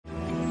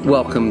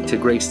Welcome to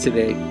Grace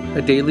Today,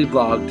 a daily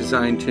vlog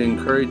designed to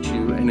encourage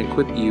you and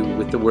equip you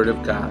with the Word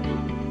of God.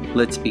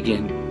 Let's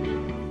begin.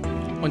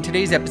 On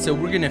today's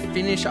episode, we're going to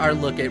finish our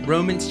look at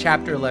Romans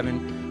chapter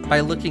 11 by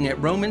looking at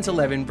Romans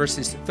 11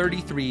 verses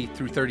 33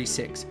 through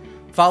 36.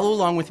 Follow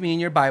along with me in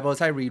your Bible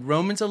as I read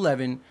Romans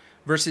 11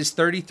 verses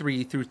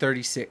 33 through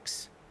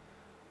 36.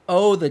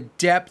 Oh, the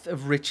depth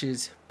of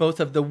riches, both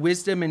of the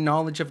wisdom and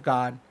knowledge of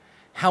God.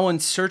 How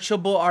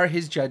unsearchable are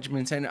his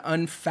judgments and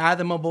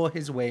unfathomable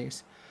his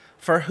ways.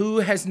 For who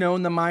has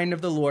known the mind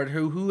of the Lord,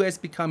 who has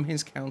become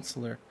his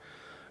counselor?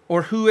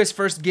 Or who has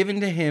first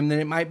given to him that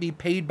it might be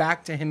paid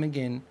back to him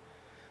again?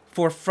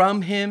 For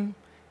from him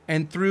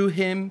and through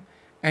him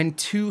and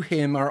to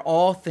him are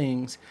all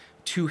things.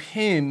 To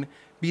him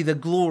be the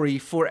glory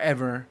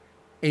forever.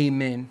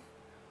 Amen.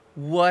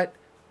 What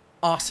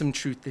awesome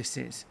truth this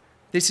is.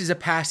 This is a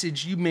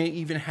passage you may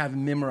even have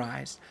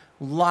memorized.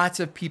 Lots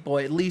of people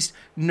at least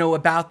know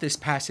about this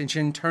passage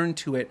and turn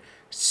to it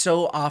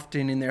so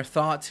often in their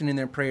thoughts and in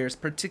their prayers,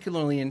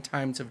 particularly in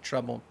times of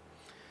trouble.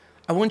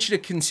 I want you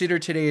to consider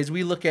today as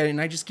we look at it, and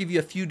I just give you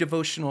a few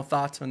devotional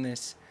thoughts on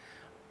this.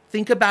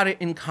 Think about it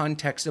in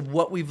context of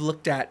what we've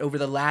looked at over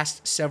the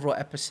last several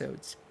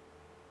episodes.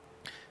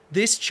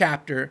 This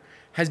chapter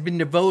has been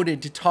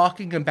devoted to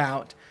talking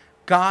about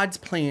God's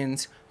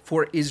plans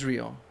for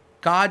Israel,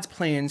 God's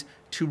plans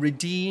to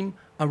redeem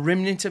a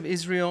remnant of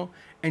Israel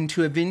and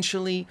to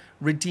eventually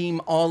redeem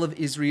all of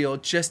Israel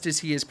just as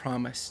he has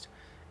promised.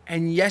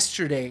 And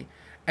yesterday,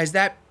 as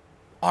that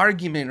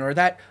argument or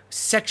that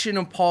section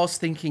of Paul's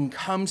thinking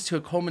comes to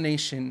a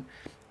culmination,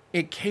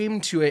 it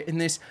came to it in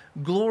this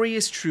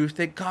glorious truth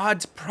that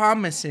God's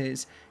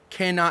promises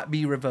cannot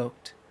be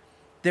revoked.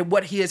 That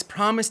what he has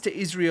promised to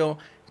Israel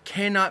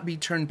cannot be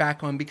turned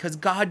back on because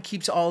God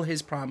keeps all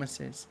his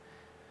promises.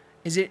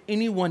 Is it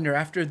any wonder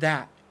after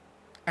that,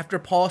 after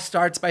Paul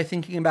starts by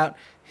thinking about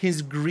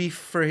his grief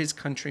for his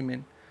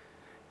countrymen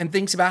and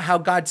thinks about how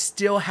God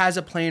still has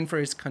a plan for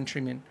his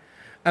countrymen,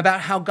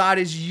 about how God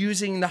is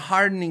using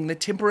the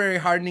temporary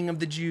hardening of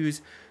the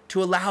Jews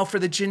to allow for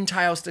the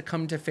Gentiles to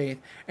come to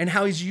faith, and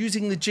how he's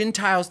using the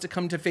Gentiles to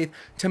come to faith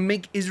to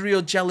make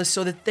Israel jealous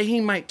so that they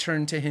might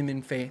turn to him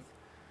in faith.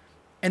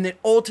 And that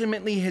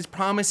ultimately his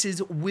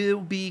promises will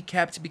be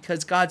kept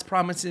because God's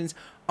promises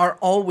are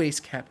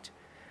always kept.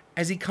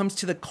 As he comes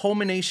to the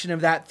culmination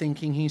of that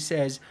thinking, he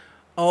says,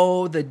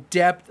 oh, the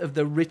depth of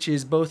the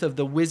riches, both of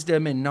the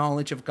wisdom and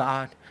knowledge of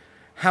God.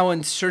 How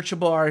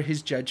unsearchable are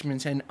his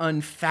judgments and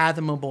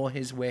unfathomable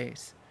his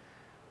ways.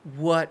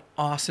 What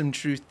awesome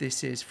truth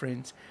this is,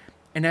 friends.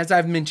 And as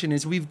I've mentioned,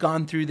 as we've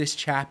gone through this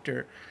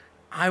chapter,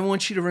 I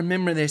want you to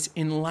remember this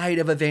in light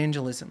of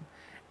evangelism,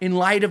 in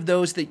light of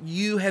those that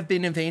you have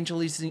been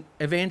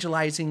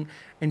evangelizing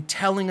and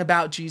telling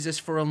about Jesus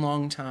for a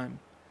long time.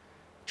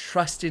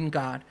 Trust in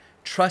God,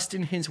 trust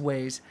in his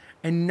ways,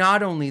 and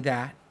not only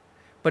that,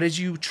 but as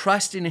you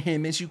trust in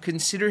him, as you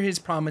consider his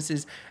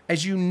promises,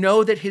 as you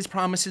know that his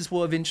promises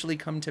will eventually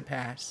come to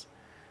pass,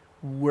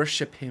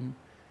 worship him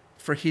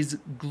for his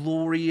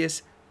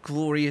glorious,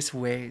 glorious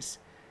ways.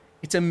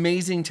 It's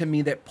amazing to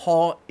me that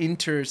Paul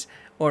ends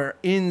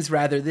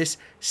this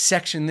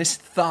section, this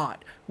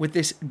thought, with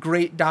this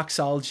great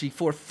doxology.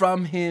 For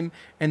from him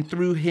and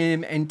through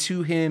him and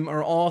to him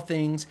are all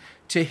things.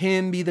 To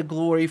him be the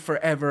glory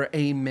forever.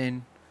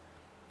 Amen.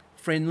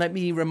 Friend, let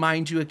me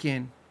remind you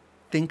again.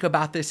 Think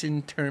about this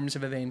in terms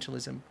of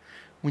evangelism.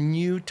 When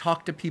you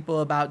talk to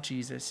people about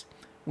Jesus,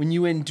 when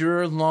you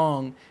endure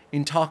long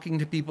in talking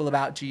to people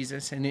about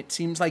Jesus, and it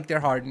seems like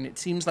they're hardened, it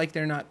seems like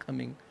they're not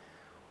coming,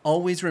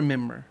 always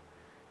remember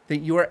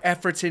that your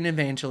efforts in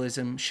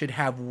evangelism should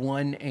have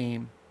one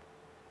aim: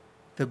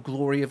 the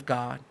glory of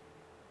God.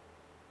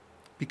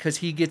 Because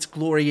he gets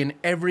glory in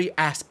every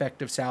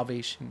aspect of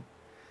salvation.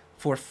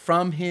 For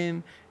from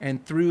him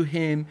and through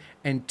him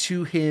and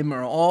to him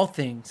are all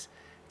things.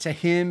 To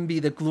him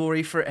be the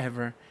glory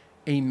forever.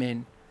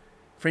 Amen.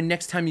 Friend,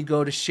 next time you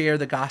go to share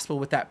the gospel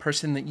with that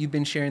person that you've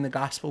been sharing the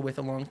gospel with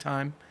a long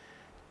time,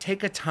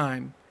 take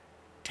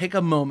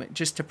a moment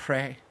just to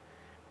pray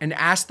and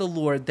ask the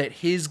Lord that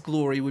his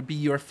glory would be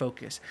your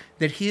focus,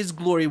 that his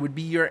glory would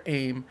be your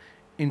aim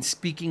in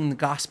speaking the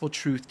gospel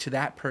truth to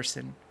that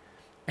person,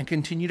 and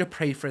continue to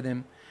pray for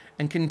them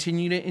and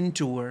continue to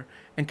endure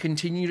and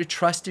continue to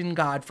trust in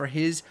God for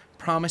his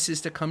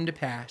promises to come to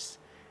pass.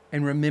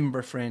 And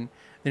remember, friend,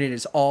 that it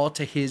is all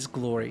to his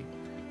glory.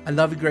 I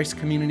love you, Grace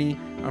Community.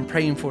 I'm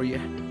praying for you.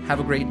 Have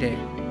a great day.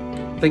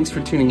 Thanks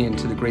for tuning in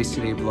to the Grace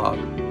Today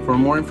vlog. For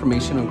more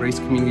information on Grace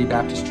Community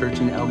Baptist Church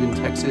in Elgin,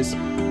 Texas,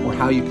 or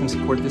how you can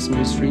support this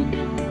ministry,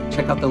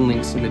 check out the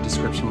links in the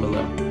description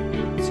below.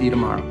 See you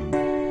tomorrow.